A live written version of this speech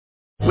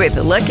With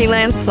the Lucky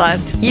Land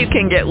Slots, you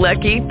can get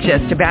lucky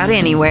just about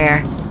anywhere.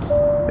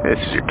 This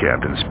is your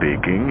captain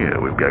speaking.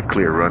 We've got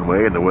clear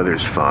runway and the weather's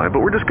fine,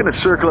 but we're just going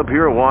to circle up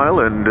here a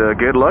while and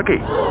get lucky.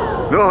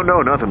 No,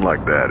 nothing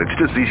like that. It's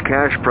just these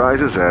cash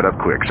prizes add up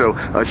quick. So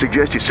I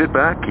suggest you sit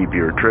back, keep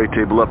your tray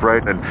table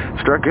upright, and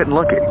start getting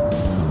lucky.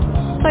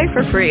 Play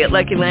for free at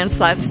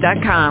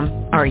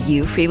LuckyLandSlots.com. Are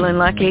you feeling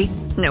lucky?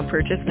 No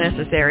purchase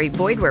necessary.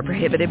 Void where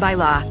prohibited by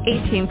law.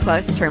 18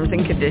 plus terms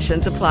and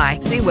conditions apply.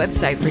 See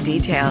website for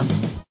details.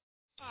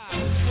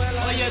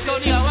 Oye,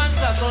 Tony,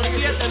 avanza, son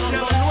 7,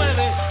 no son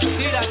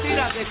 9.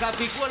 Tira, que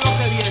Capicú es lo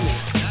que viene.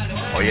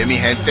 Oye, mi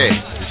gente,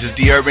 this is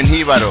the Urban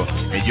Jíbaro,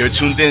 and you're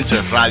tuned in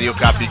to Radio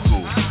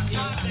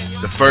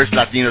Capicú, the first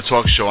Latino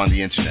talk show on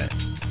the internet,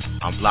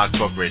 on Blog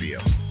Talk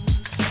Radio.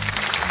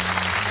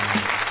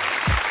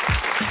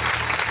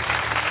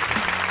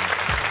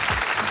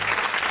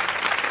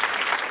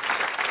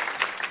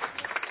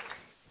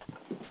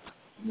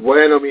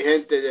 Bueno, mi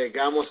gente,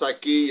 llegamos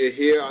aquí. You're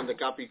here on the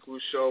Capicú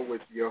Show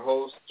with your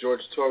host,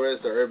 George Torres,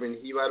 the Urban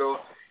Jíbaro.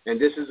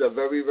 And this is a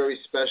very, very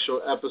special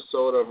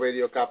episode of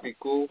Radio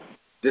Capicú.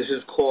 This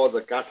is called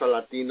the Casa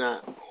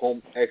Latina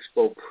Home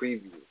Expo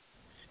Preview.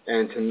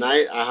 And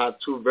tonight I have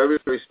two very,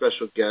 very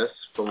special guests.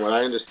 From what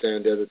I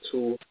understand, they're the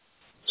two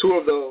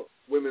of the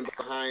women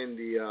behind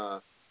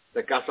the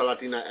Casa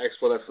Latina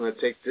Expo that's going to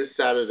take this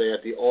Saturday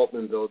at the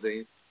Altman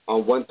Building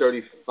on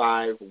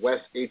 135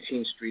 West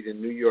 18th Street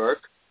in New York.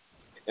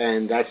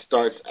 And that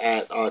starts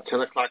at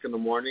 10 o'clock in the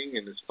morning,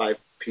 and it's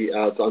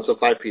until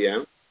 5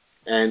 p.m.,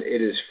 and it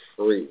is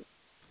free,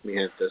 mi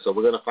gente. So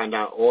we're going to find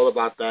out all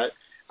about that.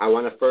 I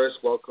want to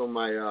first welcome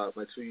my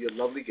two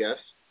lovely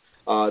guests.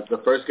 The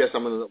first guest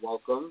I'm going to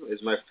welcome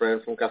is my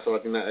friend from Casa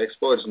Latina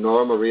Expo. It's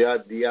Nora Maria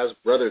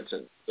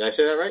Diaz-Brotherton. Did I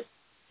say that right?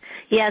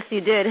 Yes,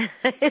 you did.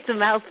 It's a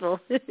mouthful.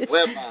 It's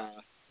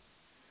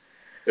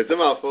a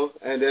mouthful.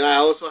 And then I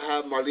also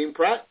have Marlene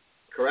Pratt,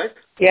 correct?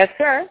 Yes,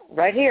 sir.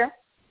 Right here.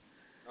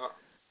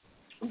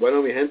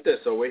 Bueno, mi gente,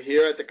 so we're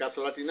here at the Casa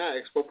Latina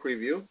Expo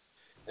Preview,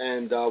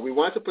 and we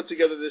wanted to put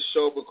together this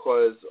show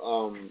because,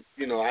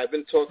 I've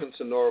been talking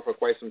to Nora for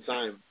quite some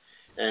time,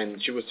 and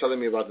she was telling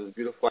me about this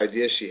beautiful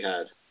idea she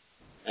had.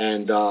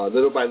 And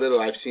little by little,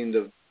 I've seen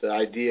the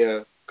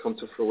idea come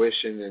to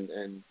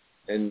fruition,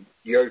 and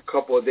you're a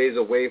couple of days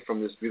away from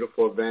this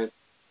beautiful event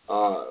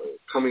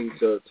coming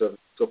to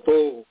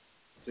full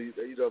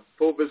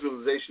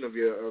visualization of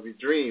your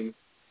dream.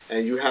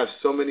 And you have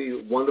so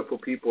many wonderful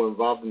people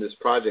involved in this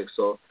project.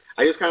 So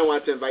I just kind of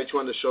wanted to invite you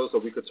on the show so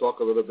we could talk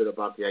a little bit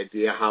about the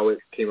idea, how it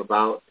came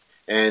about,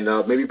 and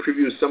maybe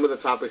preview some of the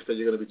topics that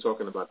you're going to be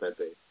talking about that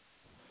day.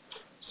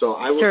 So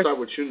I will start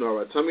with you,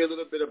 Nora. Tell me a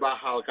little bit about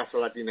how Casa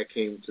Latina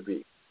came to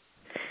be.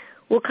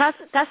 Well,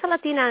 Casa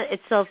Latina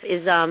itself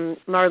is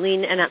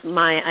Marlene and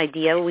my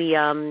idea.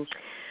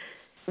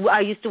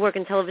 I used to work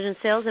in television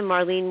sales, and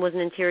Marlene was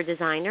an interior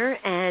designer,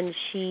 and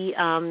she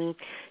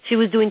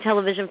was doing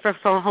television for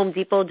Home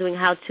Depot, doing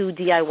how-to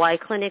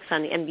DIY clinics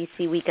on the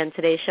NBC Weekend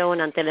Today show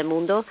and on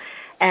Telemundo.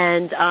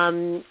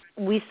 And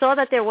we saw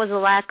that there was a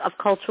lack of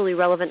culturally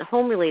relevant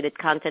home-related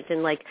content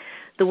in, like,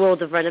 the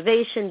world of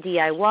renovation,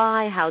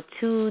 DIY,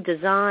 how-to,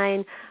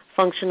 design,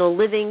 functional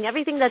living,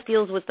 everything that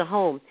deals with the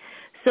home.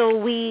 So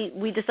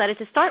we decided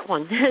to start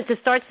one, to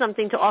start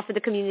something to offer the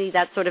community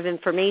that sort of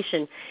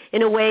information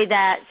in a way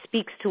that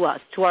speaks to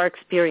us, to our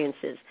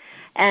experiences.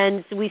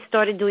 And we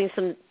started doing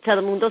some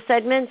Telemundo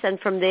segments, and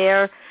from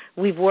there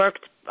we've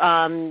worked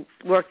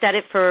at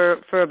it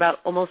for about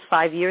almost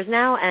 5 years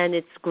now, and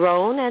it's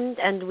grown,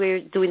 and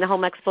we're doing the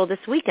Home Expo this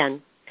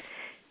weekend.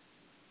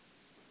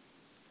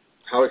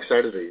 How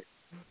excited are you?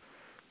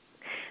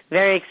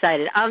 Very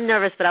excited. I'm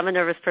nervous, but I'm a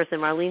nervous person.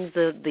 Marlene's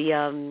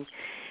the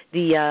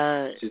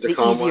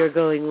easier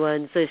going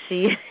one, so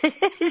she's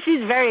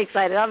very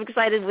excited. I'm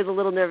excited with a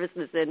little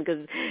nervousness in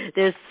because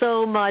there's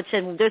so much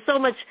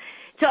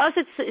to us.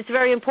 It's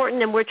very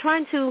important, and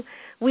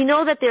we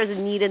know that there's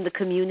a need in the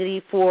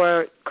community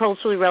for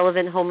culturally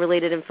relevant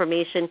home-related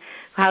information,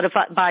 how to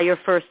buy your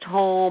first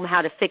home,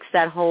 how to fix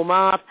that home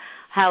up,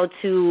 how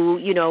to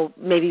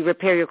maybe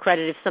repair your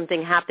credit if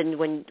something happened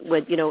when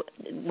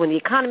the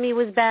economy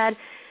was bad.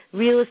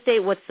 Real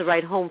estate, what's the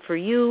right home for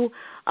you?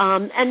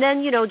 And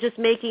then, just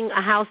making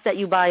a house that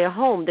you buy a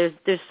home.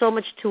 There's so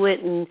much to it,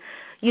 and,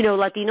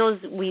 Latinos,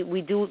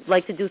 we do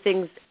like to do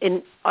things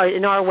in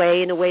our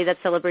way, in a way that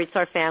celebrates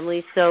our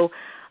families. So,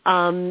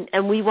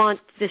 and we want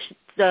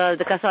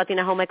the Casa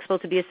Latina Home Expo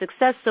to be a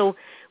success, so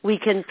we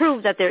can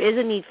prove that there is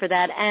a need for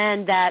that,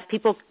 and that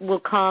people will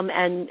come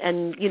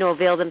and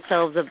avail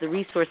themselves of the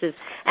resources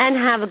and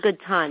have a good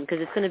time, because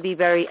it's going to be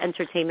very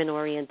entertainment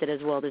oriented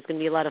as well. There's going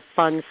to be a lot of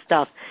fun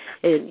stuff.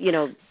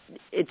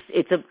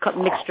 It's a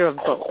mixture of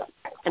both.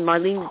 And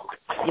Marlene,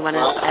 you want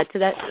to add to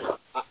that?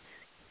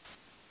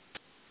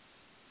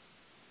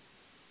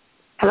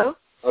 Hello?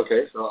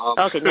 Okay. So,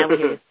 okay, now we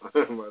hear you.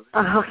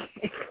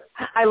 Okay.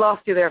 I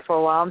lost you there for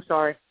a while. I'm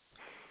sorry.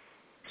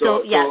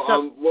 One of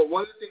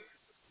the things.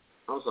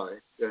 I'm sorry.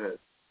 Go ahead.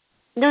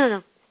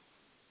 No.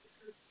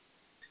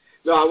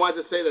 No, I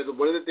wanted to say that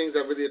one of the things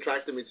that really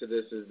attracted me to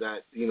this is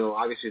that,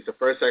 obviously it's the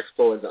first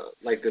expo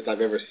like this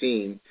I've ever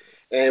seen.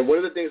 And one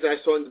of the things I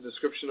saw in the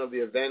description of the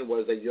event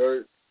was that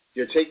you're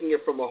taking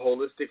it from a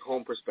holistic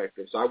home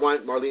perspective. So I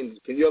want,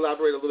 Marlene, can you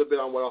elaborate a little bit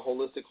on what a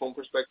holistic home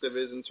perspective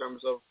is in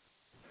terms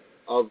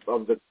of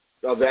the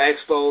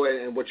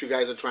expo and what you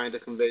guys are trying to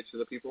convey to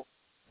the people?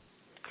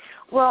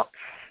 Well,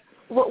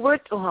 what we're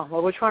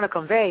trying to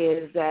convey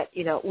is that,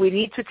 we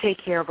need to take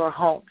care of our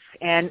homes.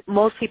 And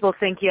most people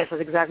think, yes,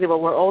 that's exactly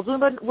what we're all doing,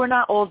 but we're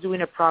not all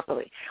doing it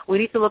properly. We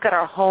need to look at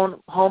our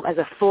home as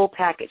a full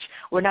package.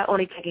 We're not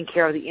only taking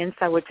care of the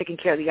inside, we're taking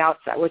care of the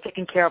outside. We're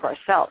taking care of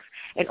ourselves.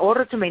 In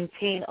order to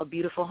maintain a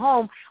beautiful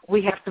home,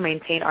 we have to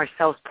maintain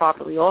ourselves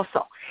properly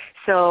also.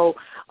 So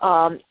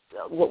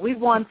what we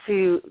want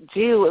to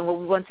do and what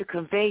we want to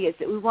convey is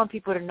that we want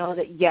people to know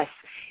that, yes,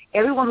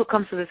 everyone who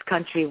comes to this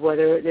country,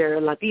 whether they're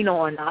Latino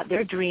or not,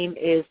 their dream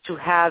is to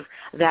have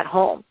that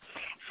home.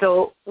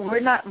 So we're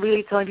not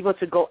really telling people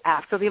to go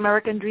after the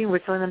American dream. We're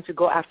telling them to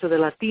go after the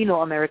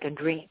Latino American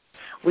dream.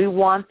 We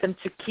want them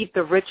to keep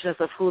the richness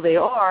of who they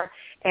are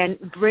and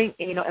bring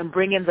in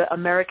the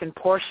American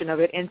portion of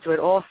it into it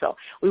also.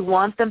 We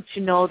want them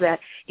to know that,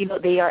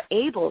 they are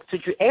able to,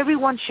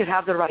 everyone should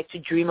have the right to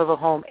dream of a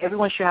home.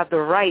 Everyone should have the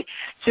right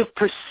to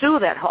pursue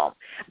that home.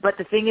 But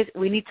the thing is,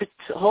 we need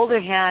to hold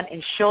their hand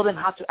and show them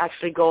how to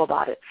actually go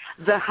about it.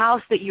 The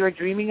house that you're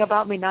dreaming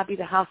about may not be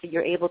the house that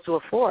you're able to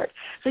afford.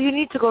 So you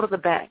need to go to the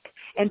bank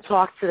and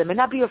talk to them and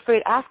not be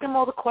afraid. Ask them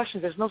all the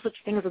questions. There's no such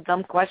thing as a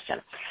dumb question.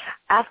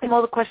 Ask them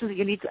all the questions that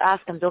you need to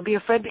ask them. Don't be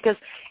afraid, because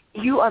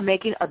you are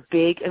making a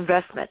big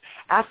investment.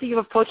 After you've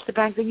approached the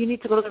bank, then you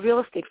need to go to the real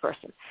estate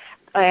person.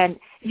 And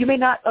you may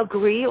not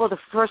agree, or the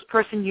first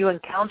person you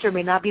encounter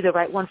may not be the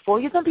right one for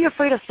you. Don't be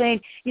afraid of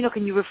saying,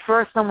 can you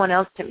refer someone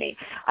else to me?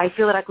 I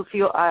feel that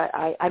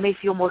I may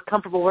feel more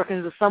comfortable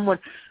working with someone,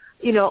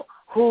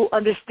 who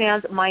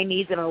understands my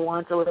needs and my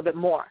wants a little bit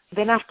more.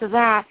 Then after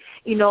that,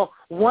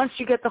 once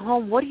you get the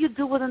home, what do you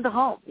do within the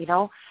home?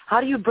 How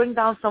do you bring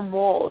down some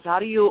walls? How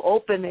do you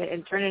open it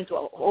and turn it into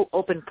an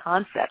open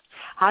concept?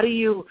 How do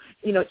you,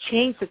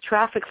 change the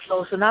traffic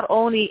flow? So not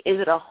only is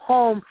it a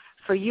home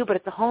for you, but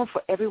it's a home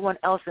for everyone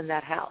else in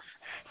that house.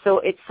 So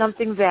it's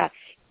something that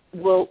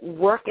will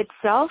work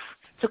itself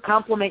to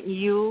complement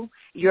you,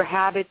 your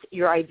habits,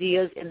 your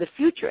ideas in the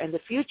future. And the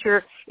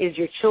future is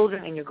your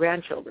children and your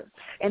grandchildren.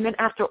 And then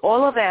after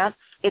all of that,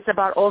 it's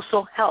about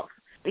also health.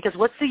 Because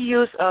what's the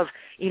use of,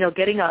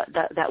 getting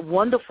that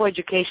wonderful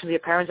education that your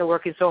parents are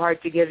working so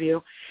hard to give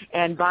you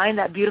and buying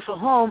that beautiful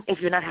home if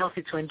you're not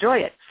healthy to enjoy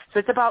it? So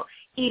it's about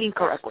eating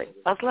correctly.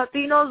 Us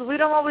Latinos, we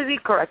don't always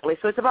eat correctly.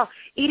 So it's about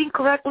eating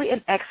correctly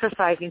and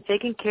exercising,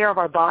 taking care of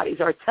our bodies,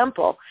 our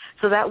temple,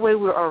 so that way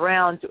we're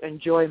around to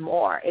enjoy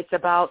more. It's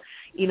about,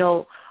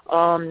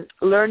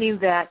 learning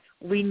that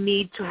we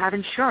need to have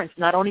insurance,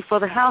 not only for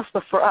the house,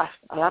 but for us.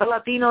 A lot of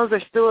Latinos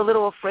are still a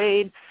little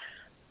afraid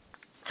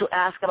to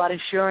ask about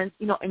insurance.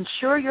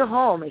 Insure your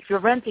home. If you're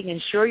renting,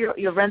 insure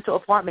your rental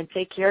apartment.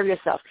 Take care of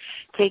yourself.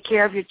 Take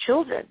care of your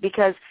children,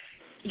 because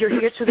you're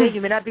here today,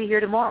 you may not be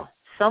here tomorrow.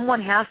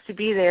 Someone has to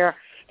be there,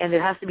 and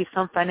there has to be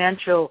some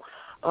financial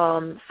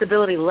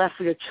stability left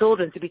for your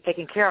children to be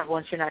taken care of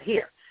once you're not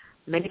here.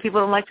 Many people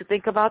don't like to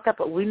think about that,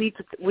 but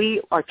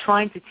we are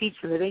trying to teach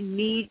them that they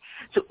need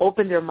to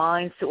open their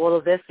minds to all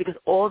of this, because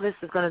all this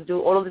is going to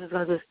do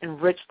is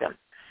enrich them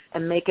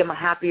and make them a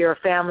happier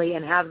family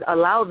and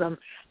allow them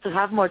to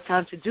have more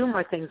time to do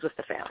more things with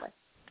the family.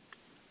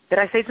 Did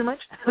I say too much?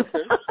 Okay.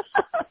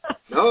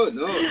 No,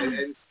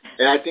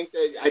 and I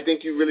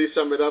think you really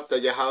sum it up,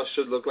 that your house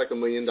should look like $1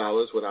 million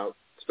without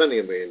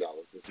spending $1 million.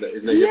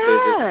 Isn't that your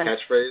favorite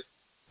catchphrase?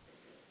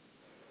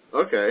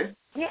 Okay.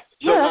 Yeah,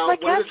 so that's my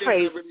catchphrase. One of the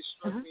things that really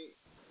struck me,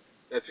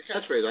 that's a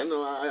catchphrase. I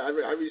know.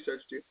 I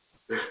researched you.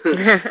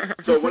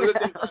 So one of the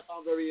things I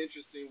found very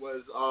interesting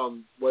was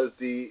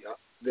the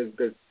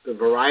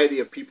variety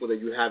of people that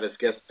you have as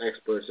guest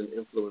experts and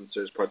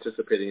influencers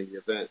participating in the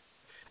event.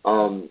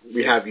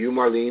 We have you,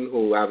 Marlene,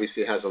 who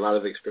obviously has a lot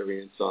of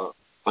experience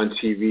on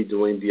TV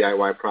doing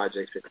DIY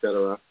projects,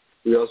 etc.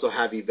 We also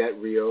have Yvette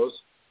Rios,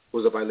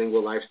 who's a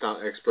bilingual lifestyle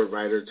expert,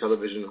 writer,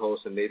 television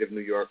host, and native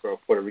New Yorker of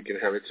Puerto Rican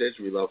heritage.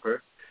 We love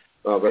her.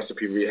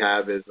 Recipe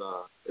Rehab is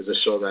a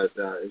show that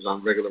is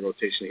on regular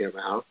rotation here in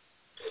my house.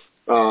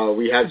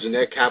 We have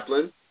Jeanette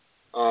Kaplan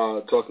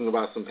talking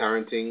about some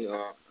parenting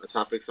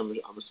topics, I'm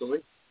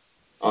assuming.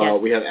 Yes.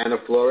 We have Ana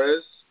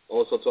Flores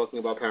also talking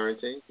about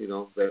parenting,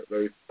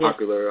 very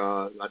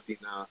popular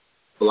Latina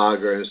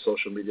blogger and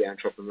social media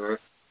entrepreneur.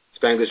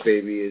 Spanglish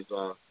Baby is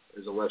a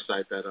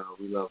website that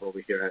we love over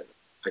here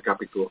at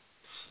Capicu.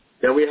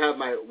 Then we have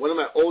one of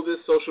my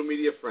oldest social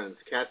media friends,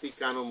 Kathy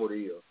Cano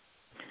Murillo.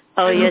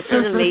 Oh, yes,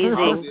 she's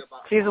amazing.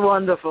 She's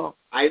wonderful.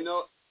 I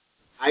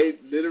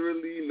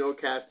literally know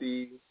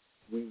Kathy.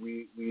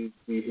 We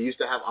used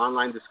to have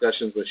online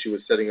discussions when she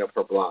was setting up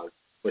her blog,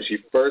 when she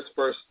first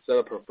set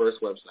up her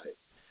first website.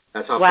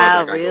 That's how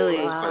far back really?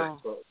 I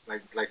go. Wow.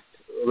 Like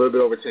a little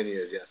bit over 10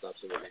 years, yes,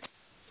 absolutely.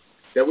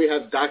 Then we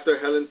have Dr.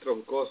 Helen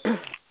Troncoso,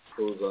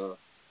 who's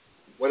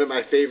one of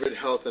my favorite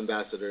health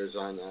ambassadors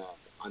on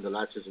on the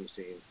autism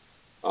scene.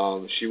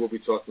 She will be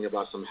talking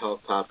about some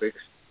health topics.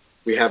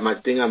 We have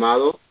Martin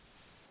Amado,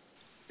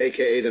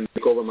 a.k.a. the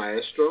Makeover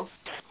Maestro,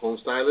 home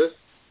stylist.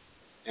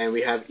 And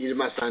we have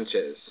Irma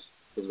Sanchez,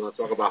 who's going to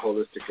talk about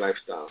holistic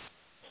lifestyle.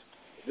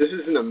 This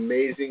is an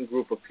amazing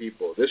group of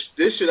people. This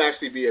should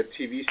actually be a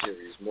TV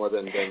series more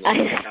than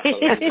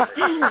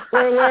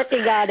We're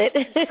working on it.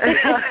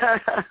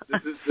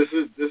 This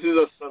is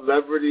a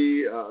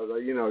celebrity.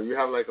 You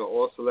have like an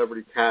all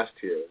celebrity cast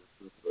here.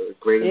 This is a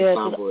great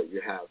ensemble that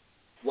you have.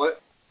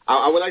 What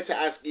I would like to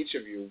ask each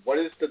of you: what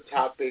is the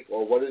topic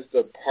or what is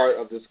the part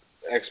of this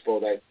expo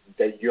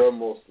that you're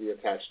mostly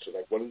attached to?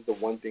 Like, what is the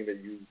one thing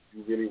that you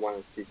really want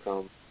to see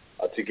come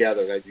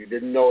together that you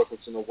didn't know if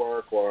it's going to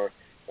work or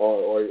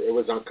it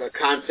was a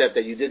concept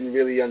that you didn't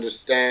really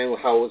understand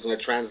how it was going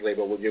to translate,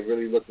 but what you're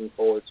really looking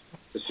forward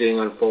to seeing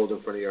unfold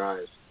in front of your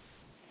eyes?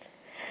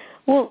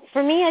 Well,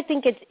 for me, I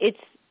think it's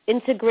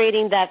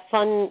integrating that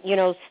fun,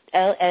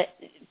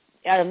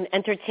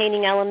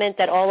 entertaining element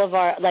that all of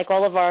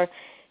our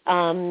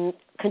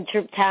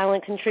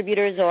talent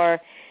contributors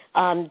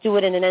do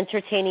it in an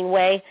entertaining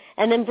way,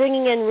 and then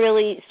bringing in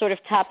really sort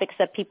of topics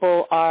that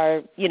people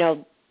are,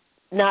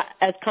 not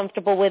as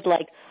comfortable with,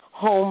 like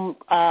home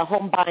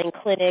buying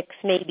clinics,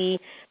 maybe,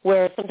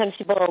 where sometimes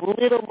people are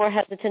a little more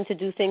hesitant to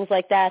do things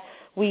like that.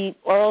 We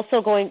are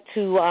also going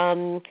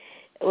to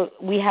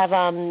we have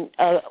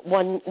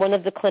one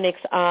of the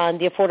clinics on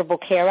the Affordable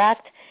Care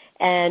Act,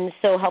 and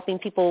so helping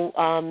people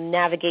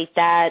navigate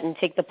that and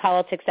take the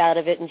politics out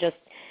of it, and just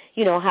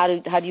how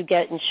do you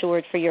get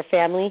insured for your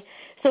family.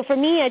 So for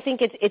me, I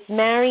think it's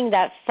marrying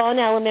that fun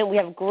element. We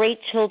have great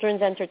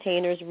children's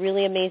entertainers,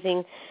 really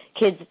amazing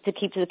kids to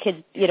keep the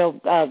kids,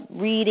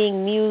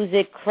 reading,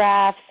 music,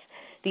 crafts.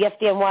 The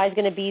FDNY is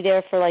going to be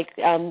there for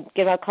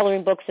give out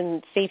coloring books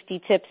and safety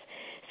tips.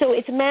 So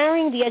it's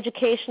marrying the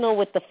educational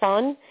with the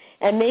fun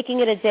and making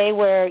it a day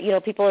where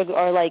people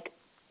are like,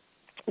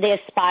 they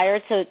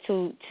aspire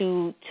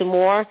to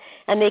more,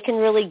 and they can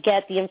really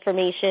get the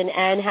information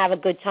and have a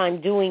good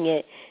time doing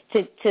it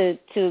to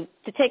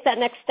take that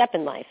next step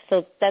in life.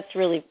 So that's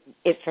really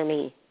it for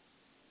me.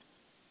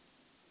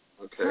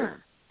 Okay.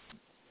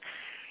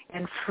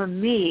 And for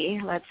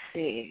me, let's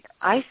see.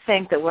 I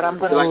think that what I'm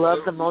going to love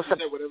the most.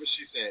 Whatever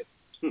she said.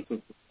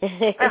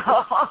 Okay,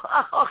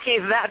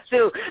 that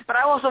too. But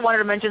I also wanted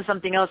to mention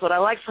something else. What I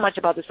like so much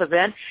about this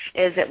event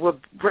is that we're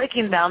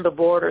breaking down the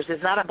borders.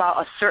 It's not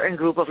about a certain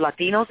group of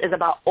Latinos. It's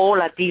about all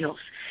Latinos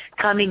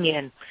coming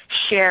in,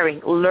 sharing,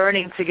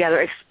 learning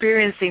together,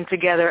 experiencing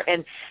together,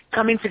 and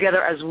coming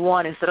together as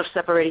one instead of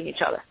separating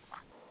each other.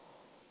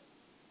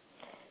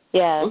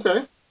 Yeah.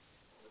 Okay.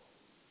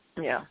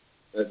 Yeah.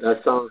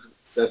 That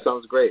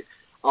sounds great.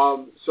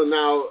 So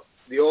now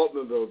the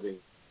Altman Building.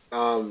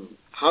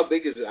 How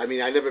big is it? I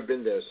mean, I've never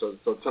been there, so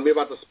tell me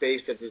about the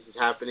space that this is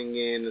happening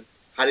in.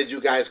 How did you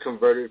guys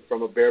convert it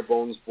from a bare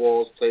bones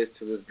walls place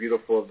to this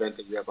beautiful event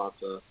that you're about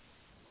to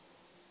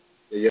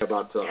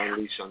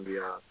unleash on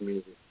the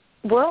community?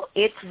 Well,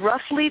 it's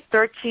roughly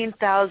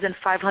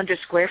 13,500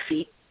 square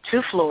feet,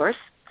 2 floors,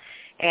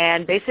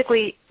 and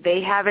basically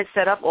they have it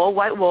set up all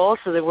white walls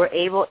so that we're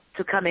able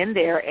to come in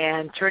there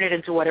and turn it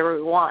into whatever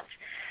we want.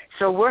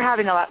 So we're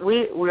having a lot.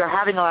 We are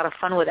having a lot of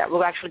fun with that.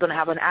 We're actually going to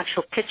have an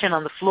actual kitchen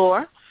on the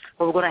floor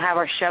where we're going to have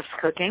our chefs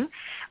cooking.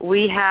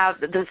 We have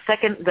the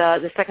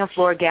second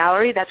floor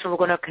gallery. That's where we're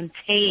going to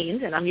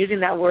contain, and I'm using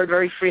that word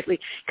very freely,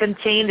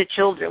 contain the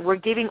children. We're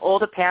giving all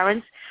the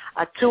parents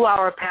a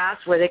 2-hour pass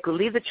where they could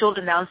leave the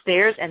children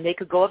downstairs and they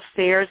could go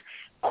upstairs,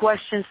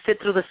 question,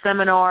 sit through the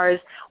seminars,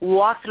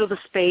 walk through the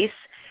space,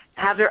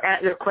 have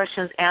their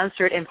questions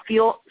answered, and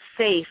feel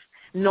safe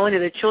knowing that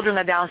the children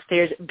are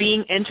downstairs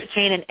being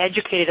entertained and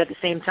educated at the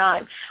same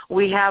time.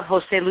 We have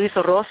Jose Luis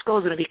Orozco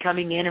who's going to be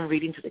coming in and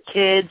reading to the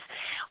kids.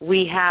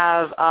 We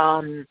have,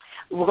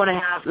 we're going to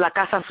have La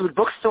Casa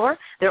bookstore.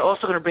 They're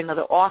also going to bring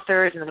other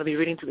authors, and they're going to be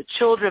reading to the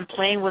children,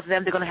 playing with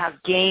them. They're going to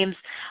have games.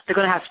 They're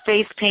going to have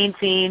face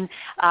painting.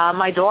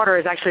 My daughter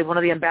is actually one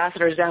of the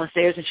ambassadors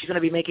downstairs, and she's going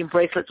to be making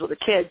bracelets with the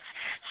kids.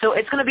 So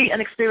it's going to be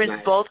an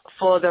experience both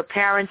for the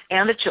parents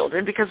and the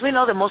children, because we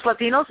know that most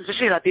Latinos,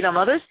 especially Latina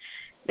mothers,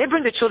 they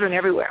bring the children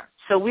everywhere.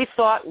 So we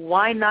thought,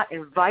 why not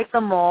invite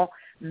them all,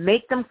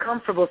 make them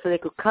comfortable so they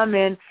could come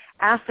in,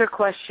 ask their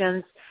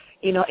questions,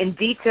 in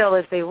detail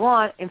if they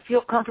want, and feel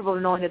comfortable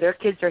knowing that their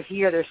kids are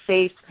here, they're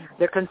safe,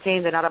 they're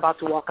contained, they're not about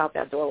to walk out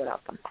that door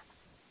without them.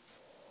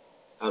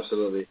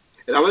 Absolutely.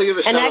 And I want to give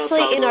a shout-out to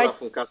Laura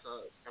from Casa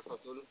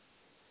Azul.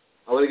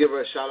 I want to give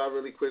her a shout-out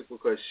really quick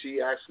because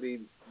she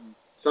actually,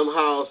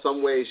 somehow,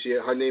 some way,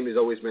 her name is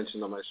always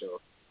mentioned on my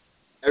show.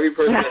 Every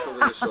person that comes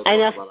on the show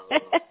talks about her.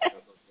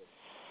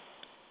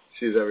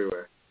 She's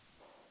everywhere.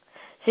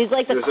 She's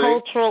like the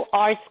cultural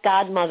arts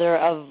godmother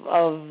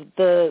of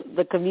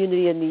the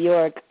community in New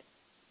York.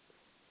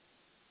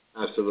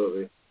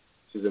 Absolutely.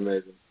 She's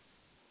amazing.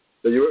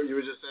 So you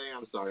were just saying,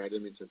 I'm sorry, I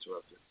didn't mean to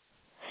interrupt you.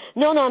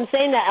 No, I'm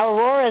saying that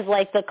Aurora is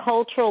like the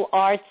cultural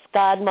arts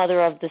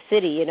godmother of the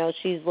city.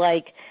 She's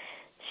like,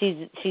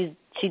 she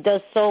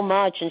does so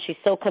much, and she's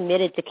so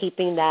committed to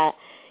keeping that,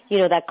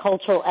 that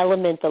cultural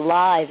element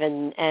alive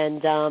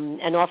and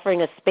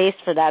offering a space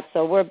for that.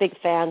 So we're big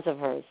fans of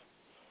hers.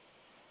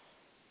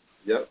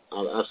 Yep,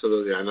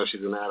 absolutely. I know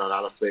she's going to add a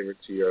lot of flavor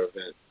to your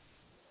event.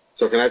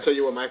 So can I tell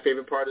you what my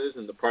favorite part is,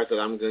 and the part that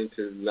I'm going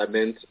to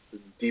lament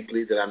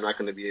deeply that I'm not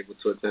going to be able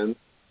to attend? Is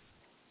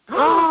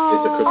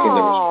the cooking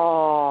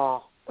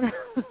demonstration.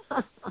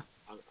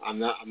 I'm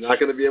not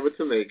going to be able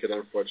to make it,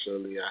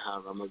 unfortunately.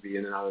 I'm going to be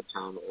in and out of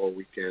town all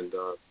weekend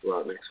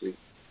throughout next week.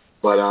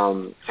 But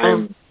I'm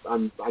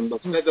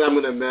upset that I'm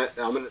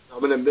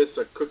going to miss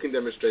a cooking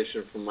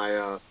demonstration from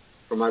my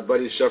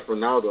buddy Chef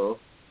Ronaldo.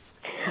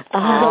 Chef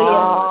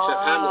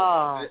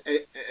Hamlet.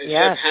 And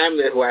Chef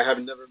Hamlet, who I have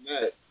never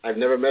met. I've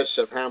never met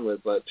Chef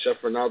Hamlet, but Chef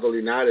Ronaldo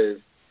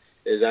Linares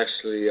is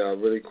actually a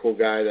really cool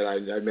guy that I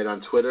met on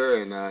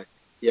Twitter, and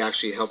he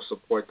actually helped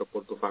support the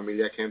Por Tu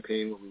Familia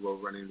campaign when we were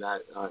running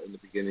that in the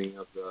beginning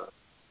of the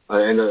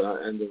end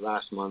of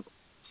last month.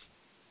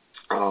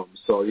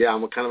 So yeah,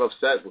 I'm kind of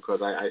upset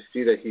because I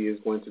see that he is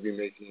going to be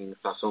making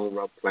sazon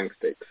rub plank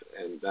steaks,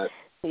 and that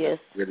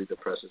really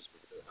depresses me.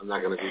 I'm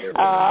not going to be there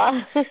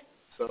for that.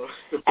 So.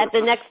 At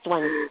the next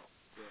one.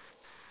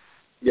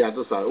 Yeah,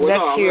 that's right. Well,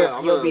 next year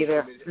you'll be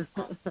there.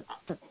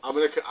 I'm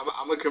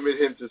gonna commit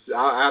him to.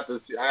 I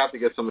have to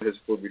get some of his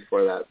food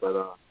before that,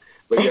 but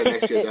yeah,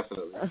 next year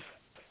definitely.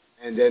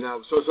 And then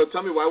so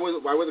tell me why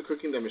were the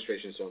cooking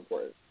demonstrations so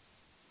important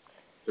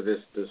for this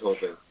whole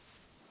thing?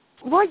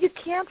 Well, you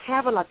can't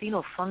have a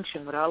Latino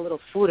function without a little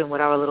food and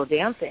without a little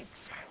dancing.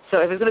 So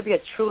if it's going to be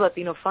a true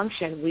Latino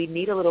function, we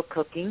need a little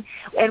cooking,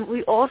 and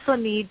we also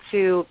need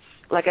to,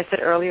 like I said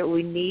earlier,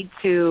 we need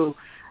to,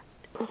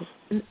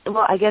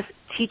 well, I guess,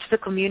 teach the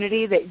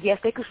community that, yes,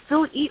 they could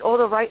still eat all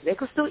the rice. They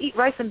could still eat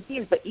rice and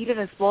beans, but eat it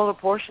in smaller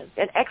portions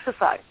and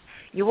exercise.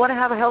 You want to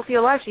have a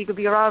healthier life so you could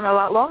be around a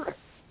lot longer.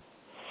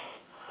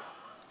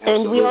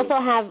 And we also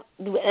have,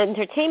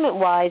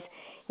 entertainment-wise,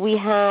 we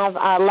have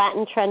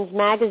Latin Trends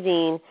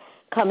magazine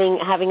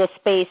having a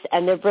space,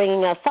 and they're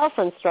bringing a salsa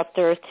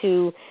instructor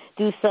to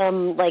do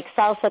some, like,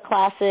 salsa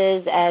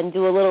classes and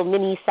do a little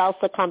mini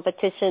salsa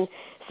competition.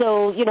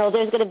 So,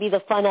 there's going to be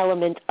the fun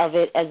element of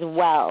it as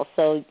well.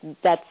 So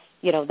that's,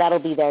 that'll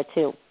be there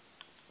too.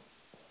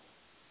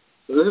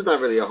 So this is not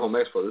really a home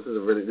expo. This is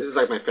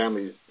like my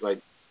family's,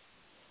 like,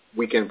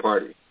 weekend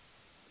party.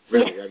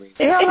 Really, I mean.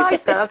 Yeah, I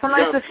like that. That's a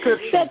nice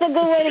description. That's a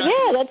good way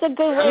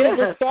to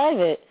describe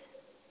it.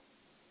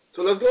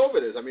 So let's go over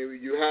this. I mean,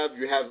 you have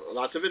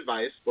lots of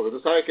advice, porque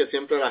tú sabes que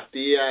siempre las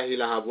tías y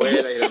las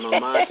abuelas y las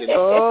mamás.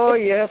 Oh,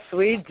 yes,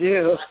 we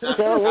do.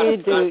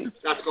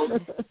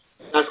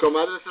 Las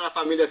comadres de la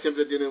familia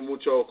siempre tienen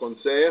mucho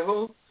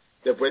consejo.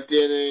 Después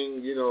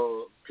tienen,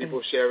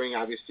 people sharing,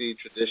 obviously,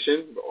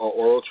 tradition, or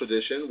oral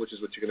tradition, which is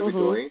what you're going to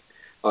be doing.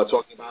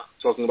 Talking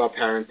about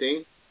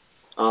parenting.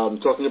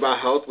 Talking about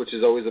health, which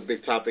is always a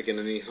big topic in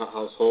any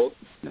household.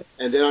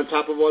 And then on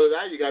top of all of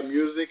that, you got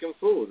music and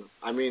food.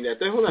 I mean,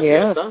 esta es una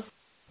fiesta.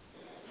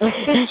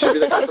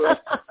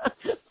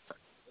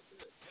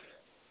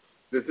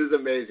 This is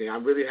amazing.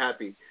 I'm really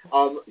happy. I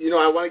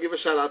want to give a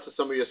shout-out to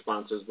some of your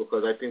sponsors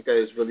because I think that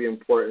it's really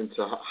important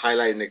to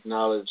highlight and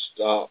acknowledge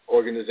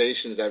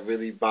organizations that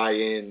really buy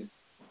in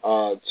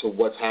to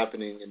what's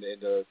happening in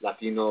the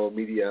Latino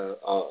media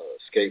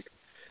scape.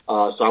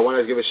 So I want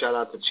to give a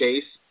shout-out to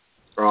Chase,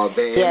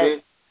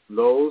 VM,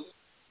 Lowe's,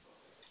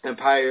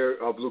 Empire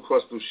Blue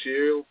Cross Blue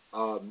Shield,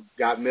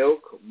 Got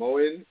Milk,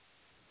 Moen,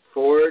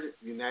 Ford,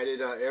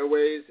 United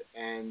Airways,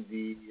 and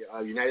the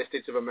United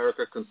States of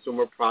America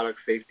Consumer Product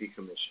Safety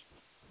Commission,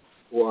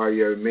 who are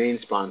your main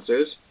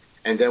sponsors.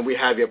 And then we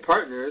have your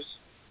partners,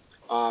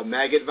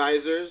 Mag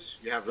Advisors,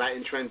 you have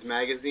Latin Trends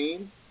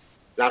Magazine,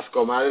 Las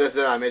Comadres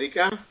de la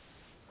America,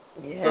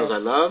 those I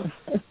love,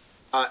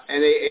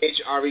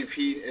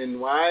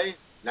 NAHREP-NY,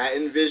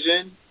 Latin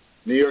Vision,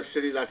 New York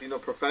City Latino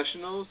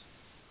Professionals,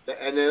 the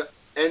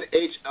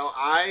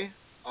NHLI,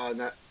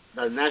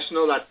 the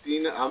National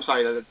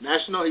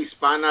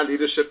Hispana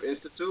Leadership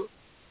Institute.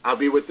 I'll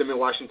be with them in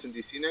Washington,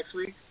 D.C. next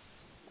week.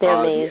 They're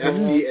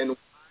amazing.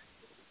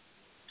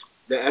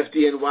 The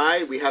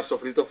FDNY, we have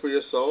Sofrito for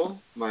Your Soul,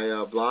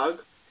 my blog,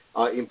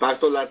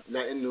 Impacto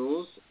Latin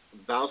News,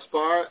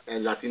 Valspar,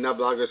 and Latina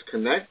Bloggers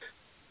Connect.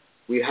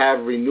 We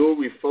have Renew,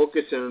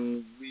 Refocus,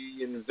 and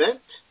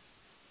Reinvent,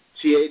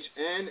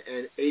 THN,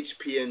 and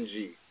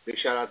HPNG. Big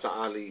shout out to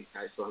Ali.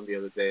 I saw him the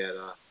other day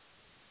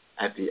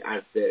at the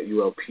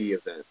ULP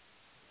event.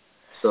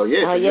 So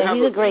yeah,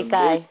 he's a great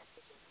guy.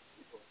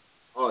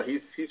 Oh,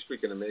 he's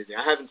freaking amazing.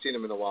 I haven't seen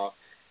him in a while,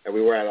 and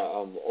we were at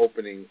an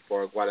opening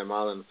for a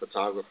Guatemalan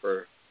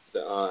photographer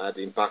at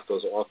the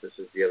Impacto's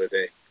offices the other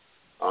day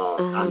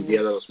on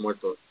Dia de los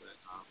Muertos.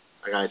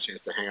 I got a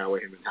chance to hang out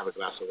with him and have a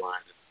glass of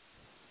wine,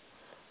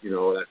 and,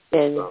 all that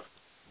stuff.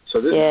 So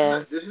this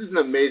is an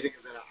amazing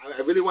event. I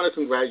really want to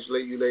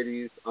congratulate you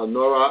ladies.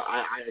 Nora,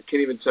 I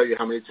can't even tell you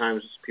how many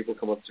times people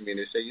come up to me and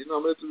they say,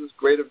 I'm going to do this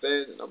great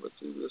event, and I'm going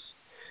to do this,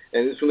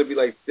 and it's going to be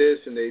like this,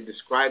 and they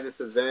describe this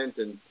event,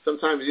 and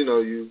sometimes,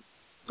 you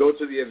go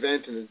to the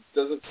event and it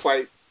doesn't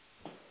quite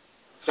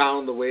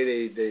sound the way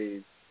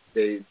they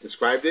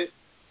described it,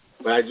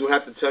 But I do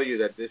have to tell you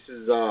that this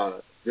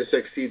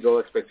exceeds all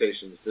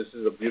expectations. This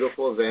is a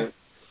beautiful event.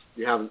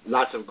 You have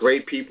lots of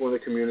great people in the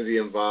community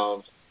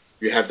involved.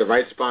 You have the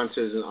right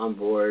sponsors on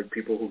board,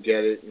 people who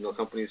get it,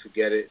 companies who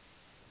get it.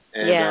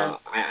 And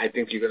I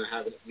think you're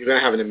gonna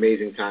have an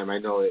amazing time. I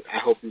know it. I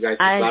hope you guys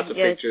take lots of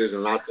pictures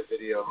and lots of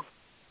video.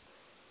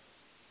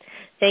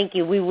 Thank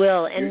you. We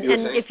will. And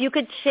if you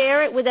could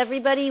share it with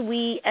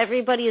everybody,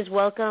 everybody is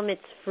welcome.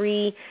 It's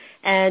free,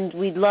 and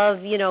we'd love,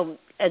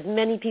 as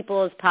many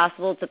people as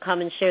possible to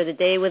come and share the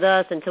day with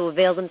us and to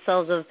avail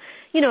themselves of,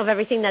 of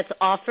everything that's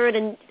offered.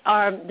 And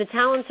the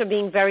talents are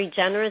being very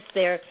generous.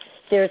 They're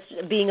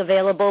being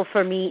available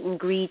for meet and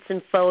greets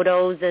and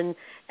photos and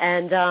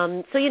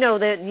so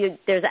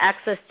there's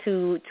access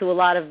to a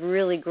lot of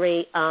really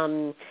great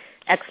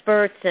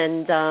experts,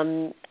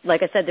 and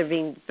like I said, they're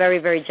being very,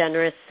 very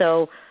generous.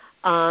 So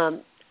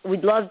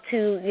we'd love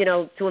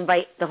to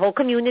invite the whole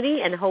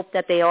community and hope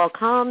that they all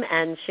come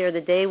and share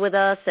the day with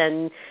us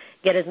and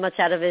get as much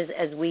out of it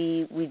as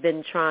we've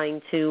been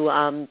trying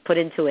to put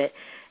into it.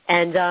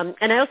 And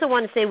I also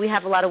want to say we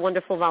have a lot of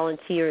wonderful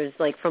volunteers,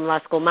 like from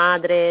Las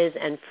Comadres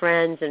and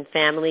friends and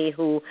family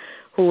who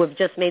have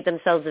just made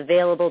themselves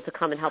available to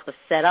come and help us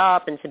set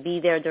up and to be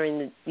there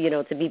during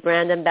the, to be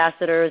brand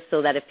ambassadors,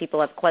 so that if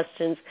people have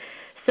questions.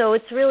 So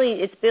it's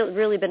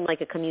really been like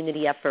a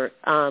community effort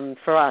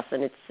for us,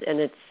 and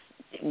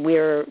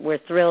we're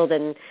thrilled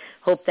and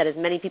hope that as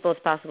many people as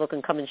possible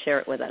can come and share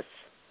it with us.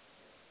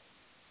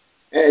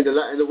 And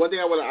the one thing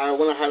I want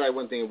to highlight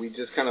one thing. We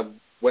just kind of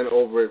went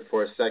over it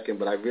for a second,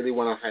 but I really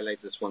want to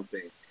highlight this one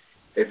thing.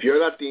 If you're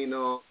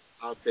Latino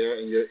out there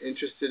and you're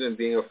interested in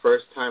being a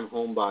first-time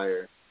home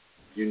buyer,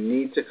 you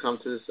need to come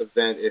to this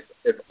event,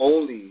 if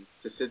only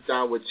to sit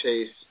down with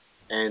Chase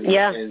and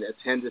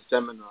attend a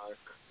seminar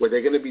where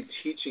they're going to be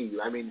teaching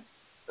you. I mean,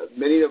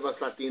 many of us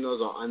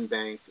Latinos are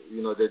unbanked.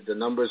 The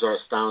numbers are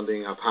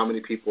astounding of how many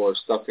people are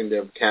stuffing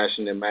their cash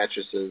in their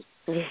mattresses.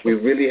 We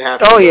really have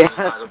to learn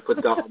how to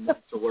put that money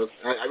to work.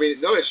 I mean,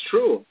 no, it's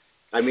true.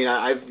 I mean,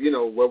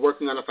 we're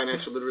working on a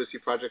financial literacy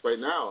project right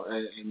now,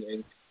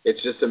 and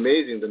it's just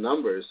amazing the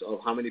numbers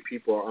of how many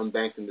people are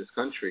unbanked in this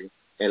country.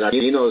 And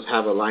Latinos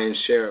have a lion's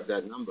share of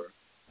that number.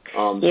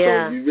 So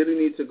you really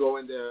need to go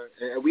in there.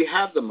 And we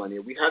have the money.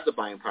 We have the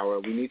buying power.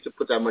 We need to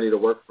put that money to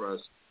work for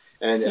us.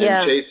 And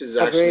Chase is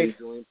actually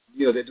doing,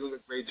 they're doing a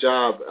great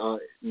job,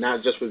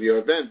 not just with your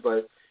event,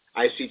 but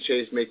I see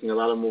Chase making a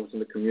lot of moves in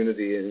the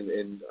community,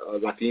 in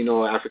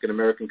Latino,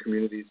 African-American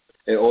communities,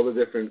 and all the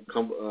different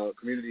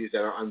communities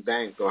that are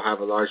unbanked or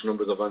have a large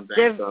numbers of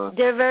unbanked.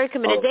 They're very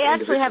committed. They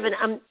actually have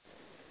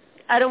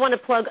I don't want to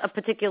plug a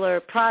particular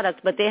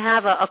product, but they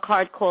have a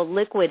card called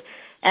Liquid.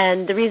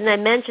 And the reason I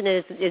mention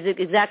it is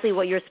exactly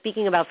what you're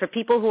speaking about. For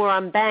people who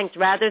are unbanked,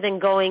 rather than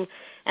going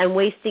and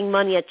wasting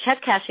money at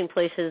check cashing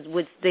places,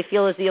 which they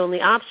feel is the only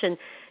option,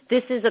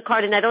 this is a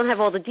card, and I don't have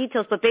all the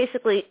details, but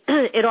basically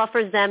it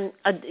offers them,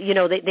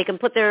 they can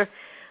put their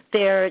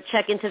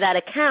check into that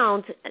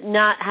account,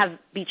 not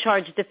be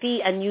charged a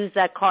fee, and use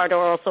that card,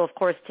 or also, of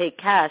course, take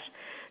cash.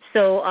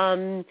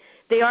 So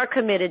they are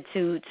committed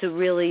to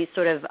really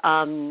sort of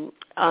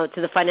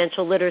to the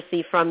financial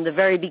literacy from the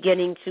very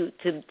beginning to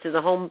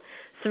the home,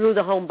 through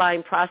the home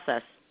buying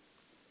process.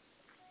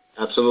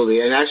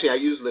 Absolutely, and actually, I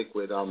use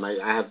Liquid. I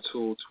have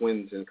two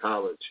twins in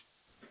college,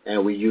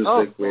 and we use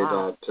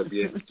Liquid to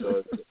be able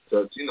to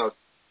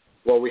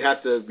well, we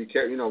have to be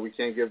careful. We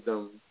can't give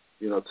them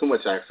too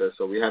much access,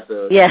 so we have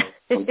to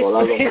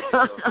control.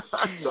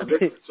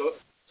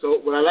 So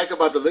what I like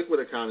about the Liquid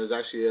account is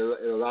actually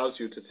it allows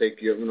you to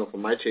take your,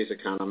 from my Chase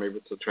account, I'm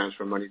able to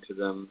transfer money to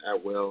them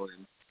at will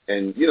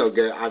and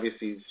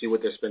obviously see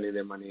what they're spending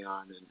their money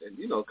on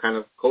and kind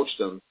of coach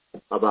them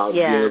about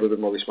being a little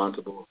bit more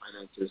responsible with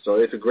finances. So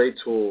it's a great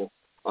tool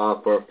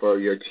for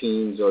your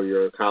teens or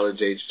your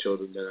college-age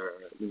children that are,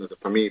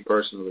 for me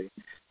personally,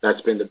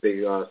 that's been the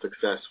big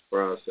success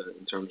for us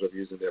in terms of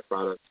using their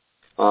product.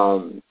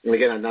 And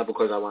again, not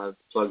because I want to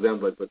plug them,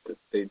 but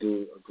they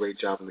do a great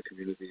job in the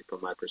community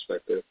from my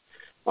perspective.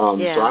 So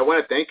I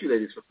want to thank you,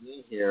 ladies, for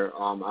being here.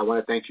 I want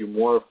to thank you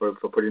more for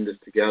putting this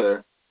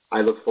together. I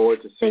look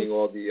forward to seeing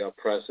all the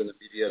press and the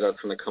media that's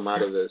going to come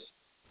out of this.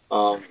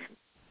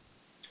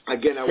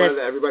 Again, I want to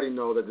let everybody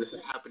know that this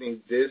is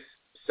happening this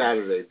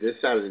Saturday. This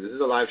is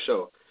a live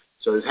show.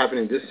 So it's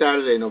happening this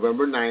Saturday,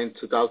 November 9th,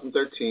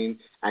 2013,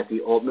 at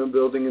the Altman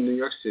Building in New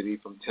York City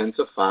from 10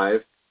 to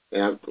 5.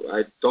 And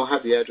I don't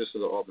have the address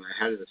of the Altman.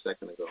 I had it a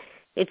second ago.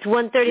 It's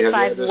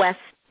 135 West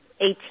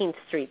 18th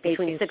Street,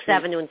 between 6th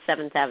Avenue and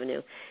 7th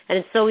Avenue. And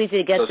it's so easy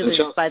to get to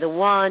just by the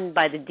 1,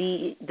 by the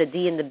D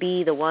and the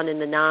B, the 1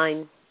 and the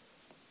 9.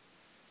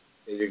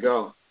 There you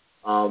go.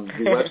 The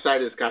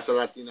website is Casa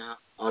Latina,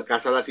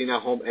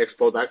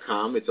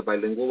 CasaLatinaHomeExpo.com. It's a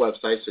bilingual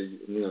website, so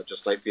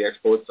just like the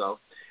expo itself,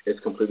 it's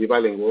completely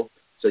bilingual.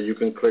 So you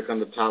can click on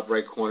the top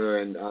right corner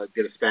and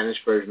get a Spanish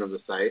version of the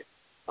site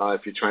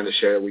if you're trying to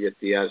share it with your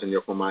tias and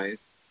your comadres.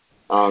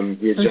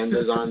 The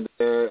agenda's on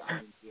there.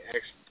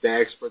 The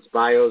experts'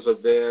 bios are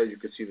there. You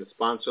can see the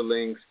sponsor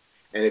links.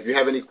 And if you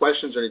have any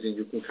questions or anything,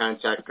 you can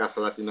contact Casa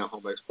Latina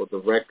Home Expo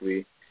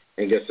directly.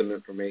 and get some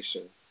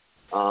information.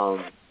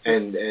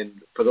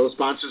 And for those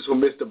sponsors who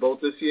missed the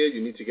boat this year,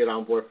 you need to get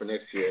on board for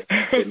next year.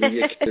 The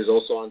media kit is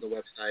also on the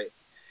website,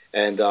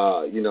 and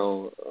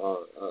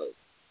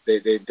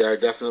they're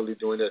definitely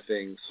doing their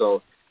thing.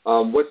 So,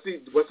 what's the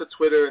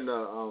Twitter and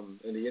the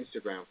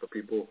Instagram for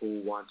people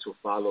who want to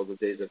follow the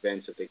day's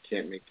events if they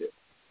can't make it?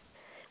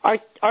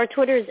 Our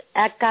Twitter is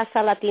at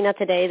Casa Latina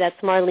today.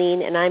 That's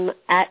Marlene, and I'm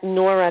at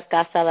Nora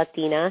Casa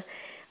Latina.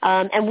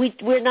 And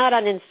we're not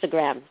on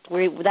Instagram.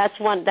 That's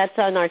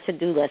on our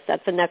to-do list.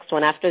 That's the next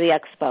one after the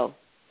Expo.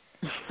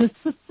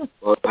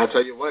 Well, I'll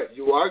tell you what,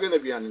 you are going to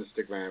be on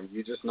Instagram.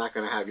 You're just not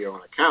going to have your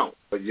own account.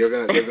 But there's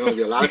going to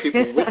be a lot of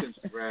people with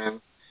Instagram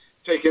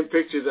taking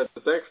pictures at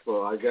this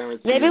Expo. I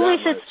guarantee you. Maybe we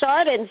should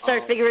start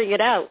figuring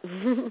it out.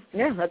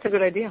 Yeah, that's a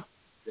good idea.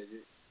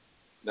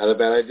 Not a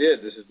bad idea.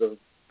 This is the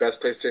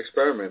best place to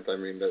experiment. I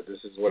mean,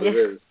 this is what it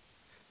is.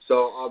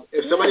 So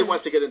if somebody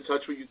wants to get in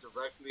touch with you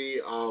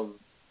directly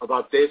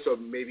about this, or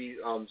maybe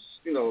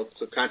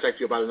to contact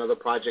you about another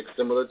project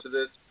similar to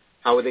this,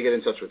 how would they get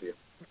in touch with you?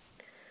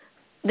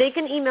 They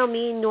can email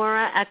me,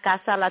 Nora at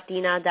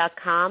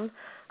casalatina.com,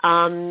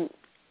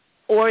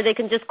 or they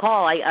can just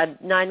call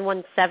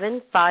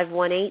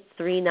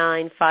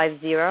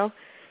 917-518-3950.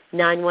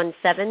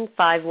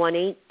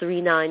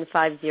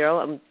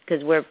 917-518-3950,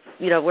 because we're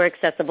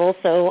accessible.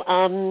 So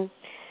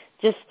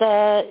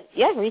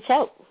reach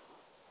out.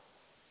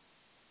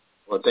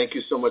 Well, thank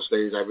you so much,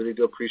 ladies. I really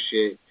do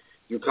appreciate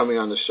you coming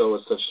on the show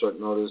at such short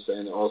notice,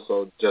 and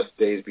also just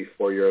days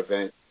before your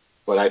event.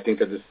 But I think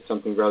that this is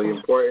something really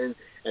important.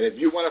 And if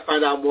you want to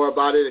find out more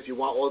about it, if you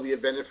want all the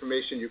event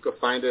information, you can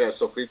find it at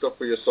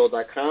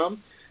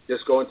sofritoforyoursoul.com.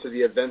 Just go into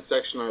the event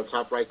section on the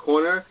top right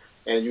corner,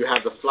 and you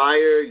have the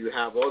flyer, you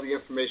have all the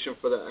information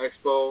for the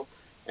Expo,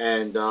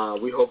 and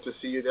we hope to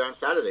see you there on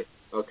Saturday.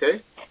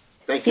 Okay?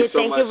 Thank you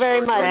so much. Thank you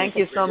very much. Thank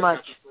you so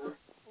much.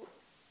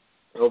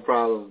 No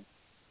problem.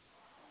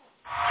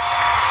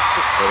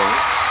 Hold on.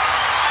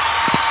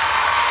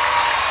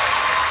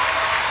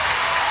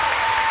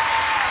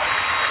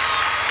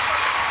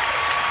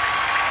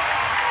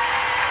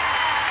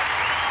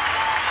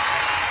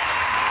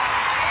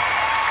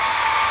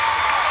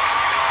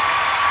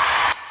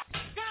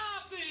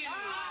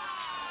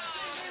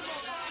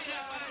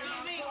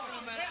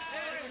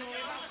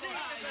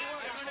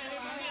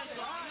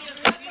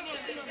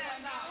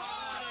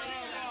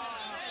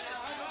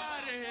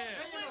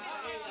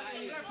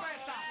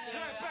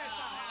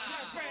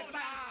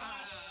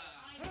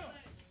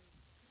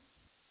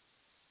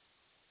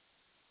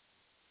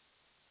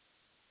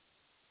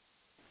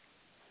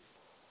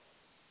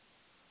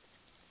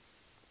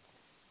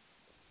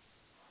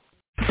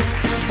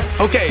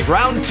 Okay,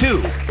 round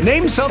two.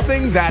 Name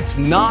something that's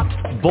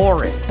not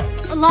boring.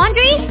 A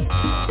laundry?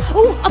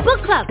 Ooh, a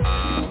book club.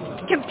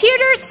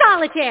 Computer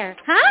solitaire,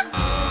 huh?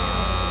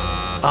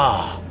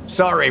 Ah,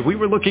 sorry, we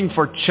were looking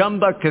for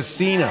Chumba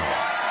Casino.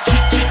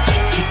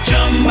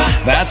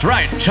 That's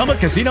right,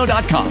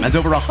 ChumbaCasino.com has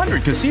over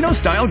 100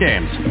 casino-style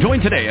games.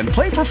 Join today and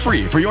play for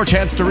free for your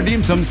chance to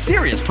redeem some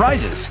serious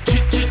prizes.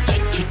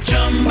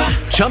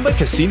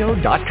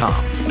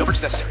 ChumbaCasino.com. No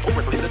purchase necessary. Void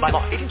where prohibited by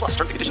law. 18+ terms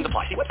and conditions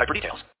apply. See website for details.